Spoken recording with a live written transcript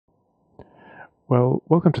Well,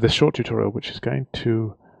 welcome to this short tutorial which is going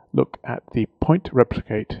to look at the point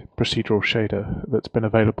replicate procedural shader that's been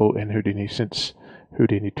available in Houdini since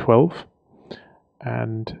Houdini 12.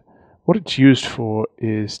 And what it's used for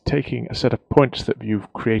is taking a set of points that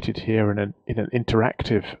you've created here in an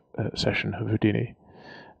interactive session of Houdini,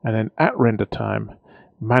 and then at render time,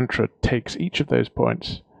 Mantra takes each of those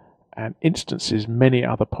points and instances many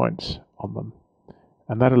other points on them.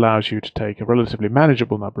 And that allows you to take a relatively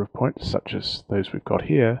manageable number of points, such as those we've got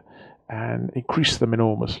here, and increase them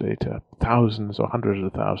enormously to thousands or hundreds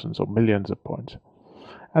of thousands or millions of points.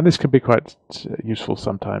 And this can be quite useful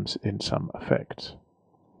sometimes in some effects.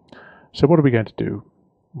 So what are we going to do?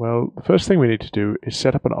 Well, the first thing we need to do is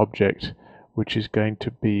set up an object which is going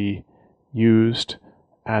to be used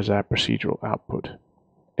as our procedural output.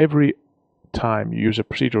 Every time you use a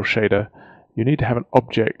procedural shader, you need to have an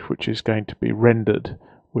object which is going to be rendered,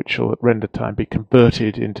 which will at render time be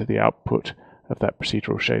converted into the output of that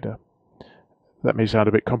procedural shader. That may sound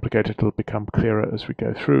a bit complicated, it'll become clearer as we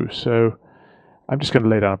go through. So I'm just going to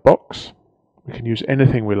lay down a box. We can use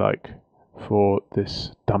anything we like for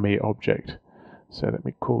this dummy object. So let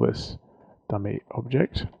me call this dummy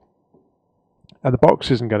object. And the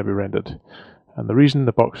box isn't going to be rendered. And the reason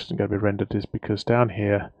the box isn't going to be rendered is because down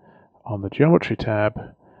here on the geometry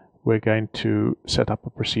tab, we're going to set up a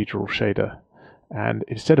procedural shader, and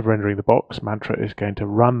instead of rendering the box, Mantra is going to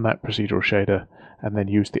run that procedural shader and then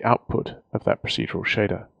use the output of that procedural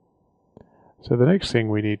shader. So the next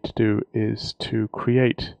thing we need to do is to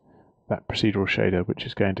create that procedural shader, which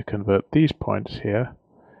is going to convert these points here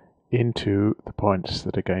into the points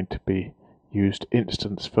that are going to be used to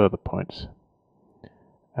instance further points.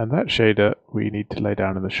 And that shader we need to lay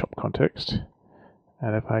down in the shop context.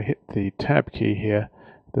 And if I hit the tab key here,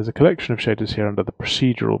 there's a collection of shaders here under the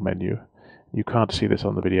procedural menu. You can't see this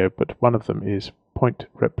on the video, but one of them is point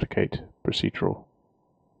replicate procedural.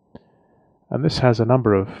 And this has a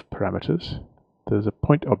number of parameters. There's a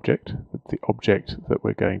point object, the object that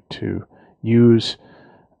we're going to use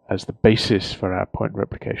as the basis for our point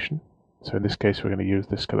replication. So in this case, we're going to use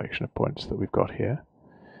this collection of points that we've got here.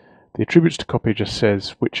 The attributes to copy just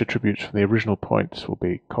says which attributes from the original points will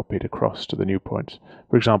be copied across to the new points.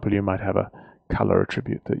 For example, you might have a color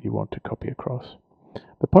attribute that you want to copy across.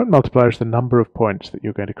 The point multiplier is the number of points that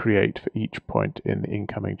you're going to create for each point in the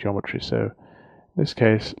incoming geometry. So in this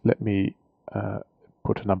case, let me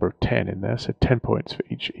put a number of 10 in there, so 10 points for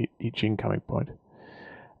each incoming point.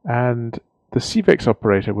 And the CVEX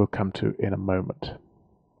operator we'll come to in a moment.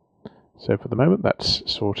 So for the moment that's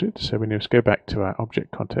sorted. So we need to go back to our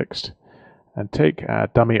object context and take our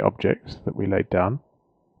dummy object that we laid down,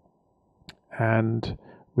 and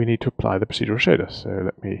we need to apply the procedural shader. So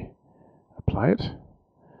let me apply it.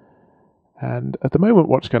 And at the moment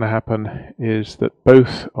what's going to happen is that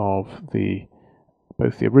both the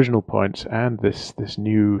original points and this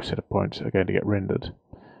new set of points are going to get rendered.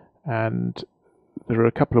 And there are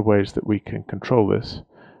a couple of ways that we can control this.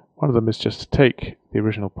 One of them is just to take the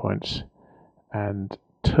original points and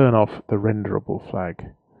turn off the renderable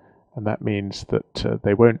flag. And that means that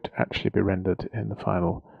they won't actually be rendered in the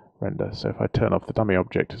final render. So if I turn off the dummy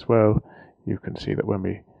object as well, you can see that when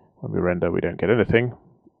we render, we don't get anything.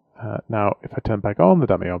 Now, if I turn back on the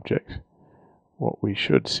dummy object, what we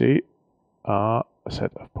should see are a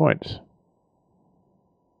set of points.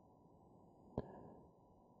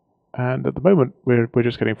 And at the moment, we're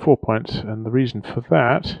just getting 4 points, and the reason for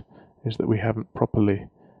that is that we haven't properly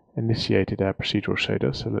initiated our procedural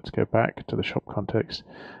shader. So let's go back to the shop context,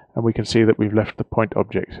 and we can see that we've left the point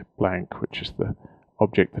object blank, which is the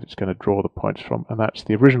object that it's going to draw the points from, and that's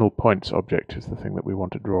the original points object is the thing that we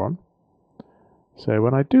want to draw on. So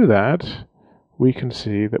when I do that, we can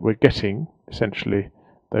see that we're getting essentially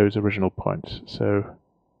those original points. So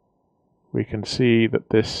we can see that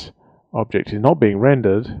this object is not being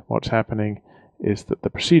rendered. What's happening is that the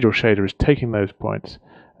procedural shader is taking those points,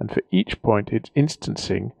 and for each point it's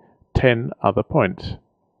instancing 10 other points.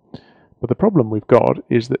 But the problem we've got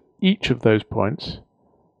is that each of those points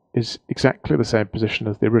is exactly the same position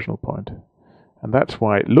as the original point. And that's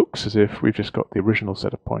why it looks as if we've just got the original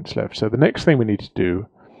set of points left. So the next thing we need to do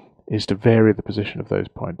is to vary the position of those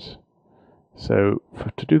points. So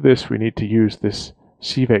to do this, we need to use this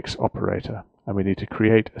CVEX operator, and we need to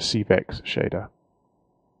create a CVEX shader.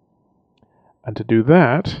 And to do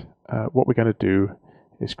that, what we're going to do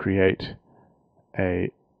is create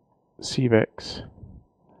a CVEX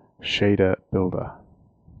shader builder.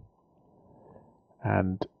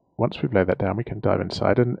 And once we've laid that down, we can dive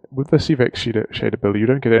inside. And with the CVEX shader builder, you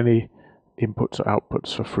don't get any inputs or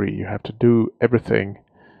outputs for free. You have to do everything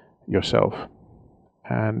yourself.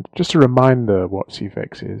 And just a reminder what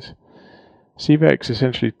CVEX is. CVEX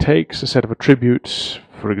essentially takes a set of attributes,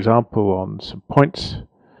 for example on some points,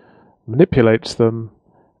 manipulates them,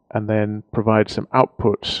 and then provides some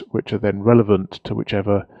outputs which are then relevant to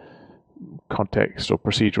whichever context or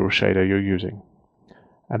procedural shader you're using.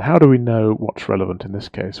 And how do we know what's relevant in this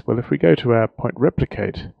case? Well, if we go to our point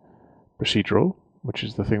replicate procedural, which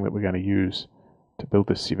is the thing that we're going to use to build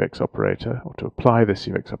this CVEX operator, or to apply this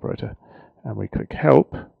CVEX operator, and we click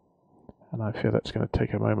help, and I fear that's going to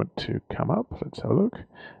take a moment to come up. Let's have a look.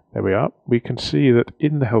 There we are. We can see that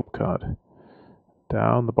in the help card,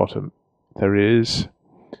 down the bottom, there is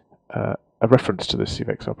a reference to this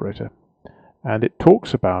CVEX operator, and it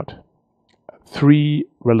talks about 3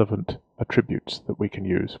 relevant attributes that we can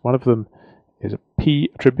use. One of them is a P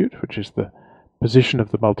attribute, which is the position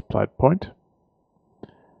of the multiplied point,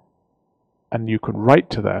 and you can write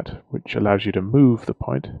to that, which allows you to move the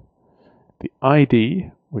point. The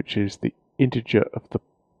ID, which is the integer of the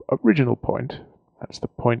original point, that's the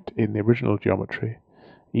point in the original geometry.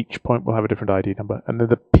 Each point will have a different ID number. And then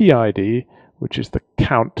the PID, which is the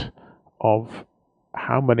count of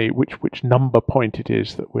how many, which number point it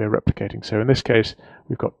is that we're replicating. So in this case,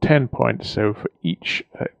 we've got 10 points. So for each,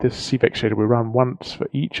 this CVEX shader will run once for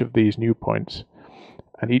each of these new points.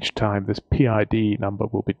 And each time this PID number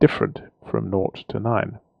will be different from 0 to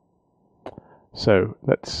 9. So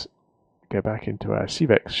let's go back into our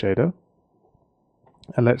CVEX shader.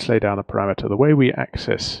 And let's lay down a parameter. The way we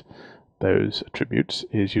access those attributes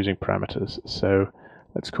is using parameters. So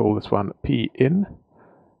let's call this one P_in,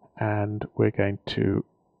 and we're going to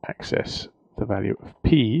access the value of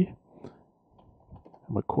P, and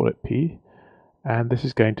we'll call it P, and this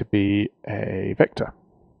is going to be a vector.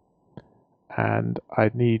 And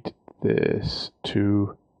I need this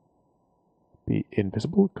to be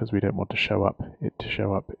invisible because we don't want to show up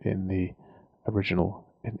in the original,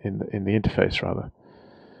 in the interface rather.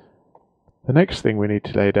 The next thing we need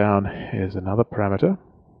to lay down is another parameter,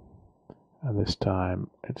 and this time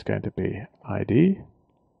it's going to be ID.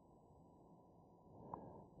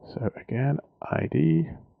 So again, ID,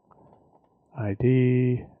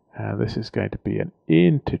 and this is going to be an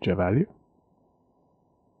integer value.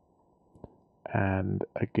 And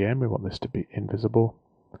again, we want this to be invisible.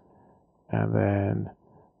 And then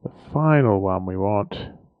the final one we want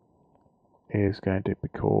is going to be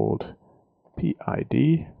called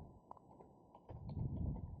PID.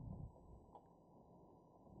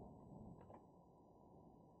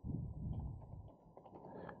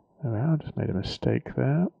 I just made a mistake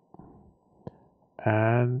there.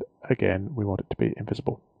 And again, we want it to be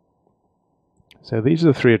invisible. So these are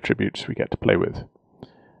the 3 attributes we get to play with.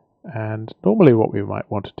 And normally what we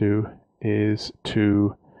might want to do is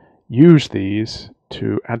to use these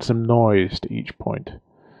to add some noise to each point,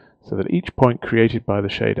 so that each point created by the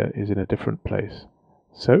shader is in a different place.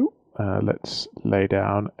 So let's lay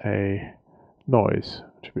down a noise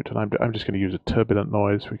attribute. And I'm just going to use a turbulent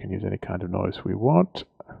noise. We can use any kind of noise we want.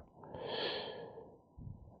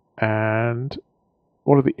 And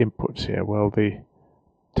what are the inputs here? Well, the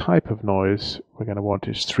type of noise we're going to want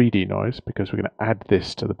is 3D noise, because we're going to add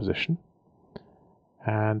this to the position.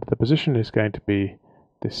 And the position is going to be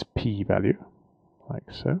this P value, like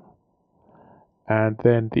so. And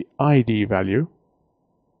then the ID value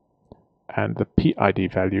and the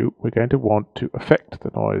PID value we're going to want to affect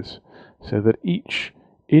the noise, so that each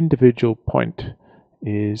individual point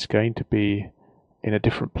is going to be in a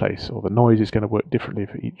different place, or the noise is going to work differently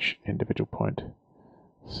for each individual point.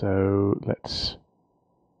 So let's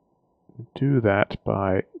do that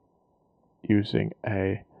by using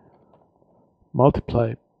a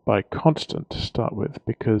multiply by constant to start with,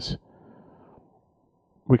 because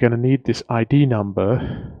we're going to need this ID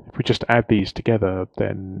number. If we just add these together,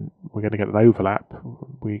 then we're going to get an overlap.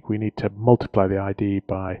 We need to multiply the ID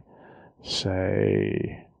by,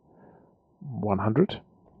 say, 100.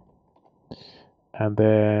 And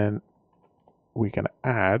then we're going to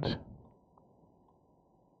add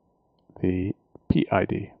the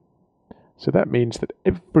PID. So that means that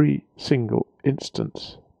every single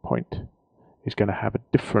instance point is going to have a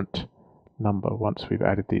different number once we've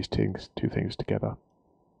added these two things together.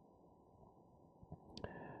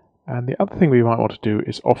 And the other thing we might want to do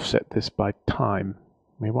is offset this by time.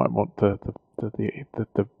 We might want the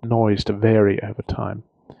noise to vary over time.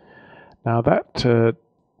 Now that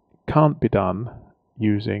can't be done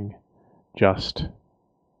using just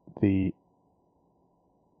the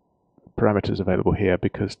parameters available here,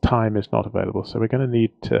 because time is not available. So we're going to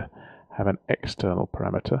need to have an external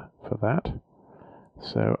parameter for that.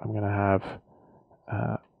 So I'm going to have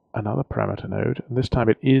another parameter node, and this time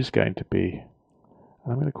it is going to be,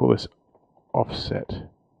 and I'm going to call this offset.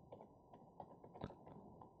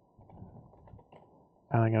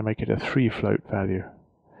 and I'm going to make it a 3 float value.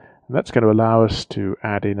 And that's going to allow us to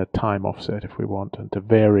add in a time offset if we want, and to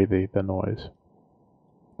vary the noise.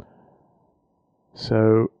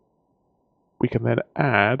 So we can then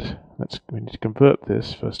add, we need to convert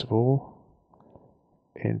this first of all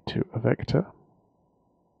into a vector,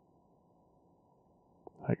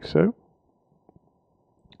 like so.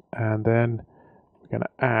 And then we're going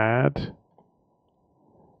to add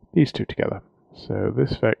these two together. So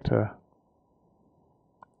this vector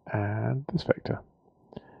and this vector.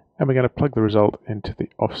 And we're going to plug the result into the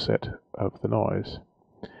offset of the noise.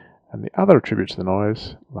 And the other attributes of the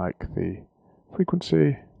noise, like the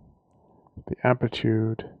frequency, the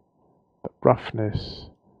amplitude, the roughness,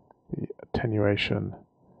 the attenuation,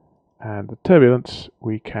 and the turbulence,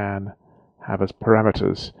 we can have as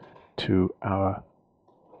parameters to our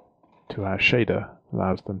shader.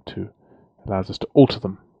 Allows us to alter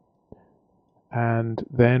them. And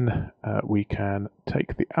then we can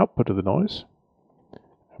take the output of the noise,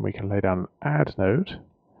 and we can lay down an add node,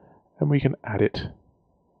 and we can add it,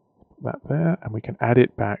 that there, and we can add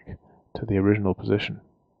it back to the original position,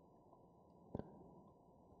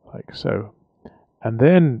 like so. And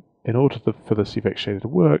then, in order for the CVEX shader to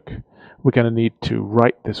work, we're going to need to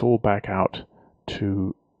write this all back out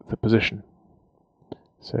to the position.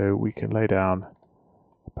 So we can lay down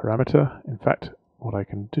a parameter. In fact, what I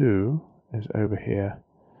can do is over here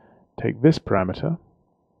take this parameter,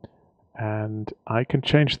 and I can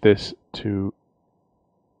change this to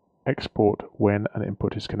export when an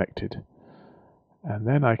input is connected. And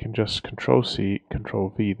then I can just Control-C,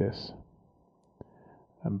 Control-V this.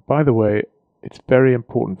 And by the way, it's very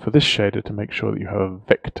important for this shader to make sure that you have a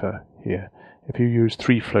vector here. If you use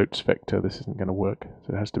 3 floats vector, this isn't going to work.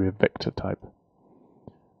 So it has to be a vector type.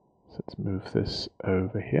 So let's move this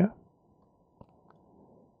over here.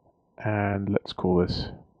 And let's call this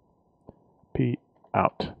P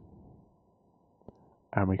out.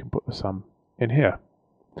 And we can put the sum in here.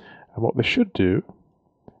 And what this should do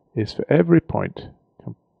is for every point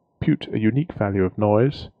compute a unique value of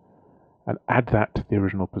noise and add that to the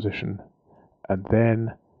original position, and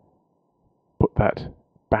then put that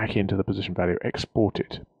back into the position value, export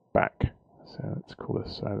it back. So let's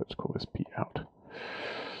call this P out.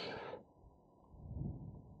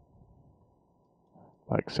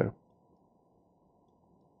 Like so.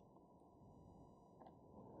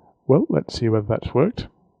 Well, let's see whether that's worked.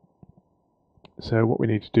 So what we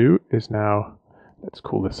need to do is now, let's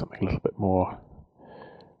call this something a little bit more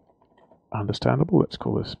understandable. Let's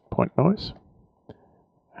call this point noise.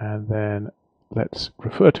 And then let's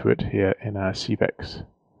refer to it here in our CVEX.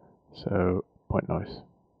 So point noise.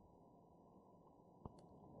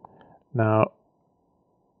 Now,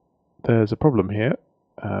 there's a problem here.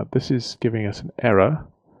 This is giving us an error.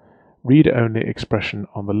 Read-only expression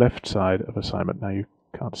on the left side of assignment. Now you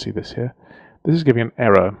can't see this here. This is giving an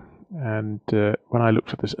error. And when I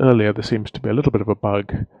looked at this earlier, there seems to be a little bit of a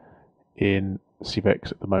bug in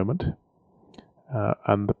CVEX at the moment.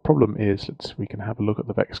 And the problem is, we can have a look at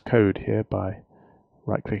the VEX code here by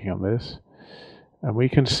right-clicking on this. And we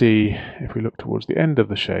can see, if we look towards the end of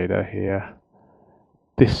the shader here,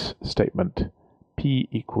 this statement, P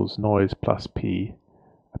equals noise plus P,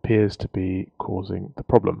 appears to be causing the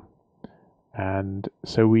problem. And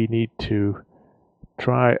so we need to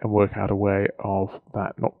try and work out a way of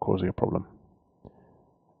that not causing a problem.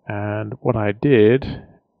 And what I did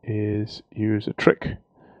is use a trick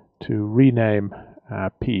to rename our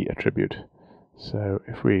P attribute. So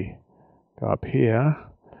if we go up here,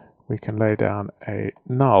 we can lay down a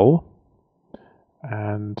null,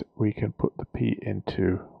 and we can put the P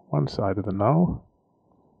into one side of the null,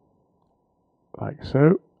 like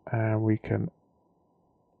so, and we can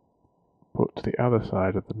put the other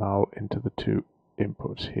side of the null into the two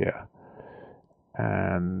inputs here.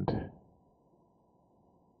 And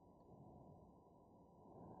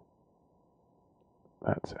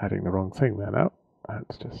that's adding the wrong thing there now.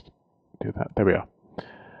 Let's just do that. There we are.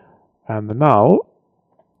 And the null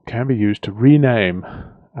can be used to rename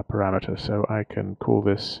a parameter. So I can call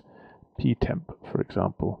this ptemp, for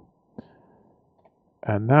example.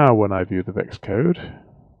 And now when I view the VEX code,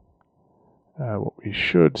 what we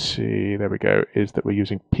should see, there we go, is that we're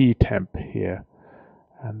using ptemp here.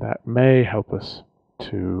 And that may help us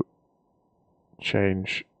to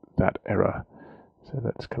change that error. So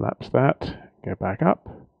let's collapse that, go back up.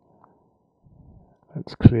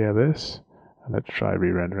 Let's clear this, and let's try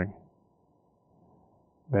re-rendering.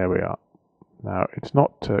 There we are. Now, it's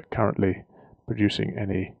not currently producing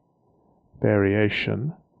any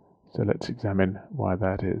variation, so let's examine why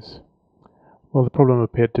that is. Well, the problem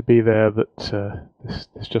appeared to be there that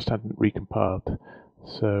this just hadn't recompiled.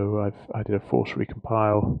 So I did a force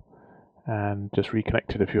recompile and just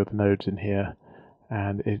reconnected a few of the nodes in here,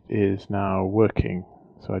 and it is now working.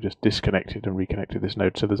 So I just disconnected and reconnected this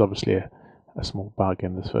node. So there's obviously a small bug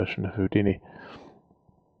in this version of Houdini.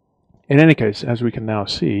 In any case, as we can now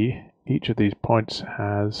see, each of these points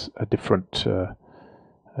has a different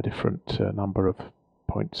number of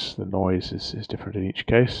points. The noise is different in each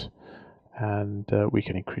case, and we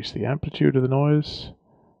can increase the amplitude of the noise,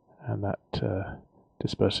 and that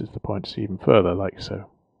disperses the points even further, like so.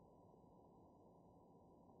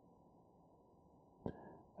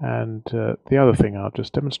 And the other thing I'll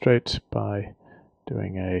just demonstrate by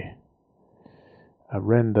doing a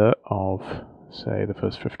render of, say, the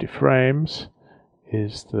first 50 frames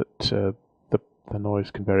is that the noise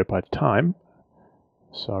can vary by time.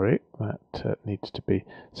 Sorry, that needs to be...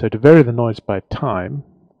 So to vary the noise by time,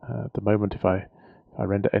 at the moment if I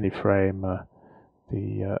render any frame,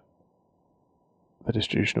 the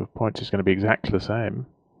distribution of points is going to be exactly the same.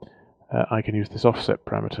 I can use this offset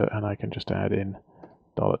parameter and I can just add in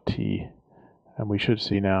 $t, and we should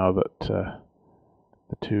see now that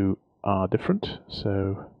the two are different.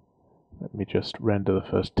 So let me just render the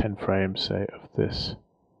first 10 frames, say, of this.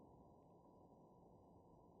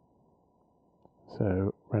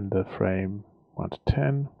 So render frame 1 to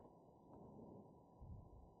 10,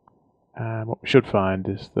 and what we should find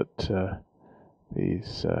is that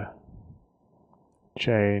these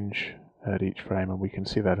change at each frame, and we can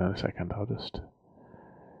see that in a second. I'll just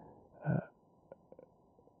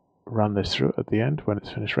run this through at the end when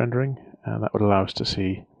it's finished rendering, and that would allow us to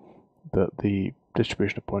see that the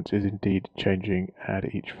distribution of points is indeed changing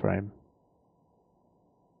at each frame.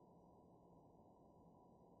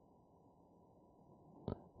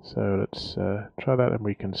 So let's try that, and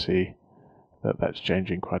we can see that that's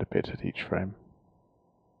changing quite a bit at each frame,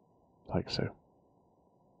 like so.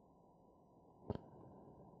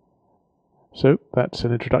 So that's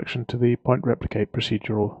an introduction to the point replicate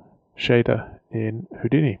procedural shader in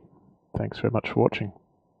Houdini. Thanks very much for watching.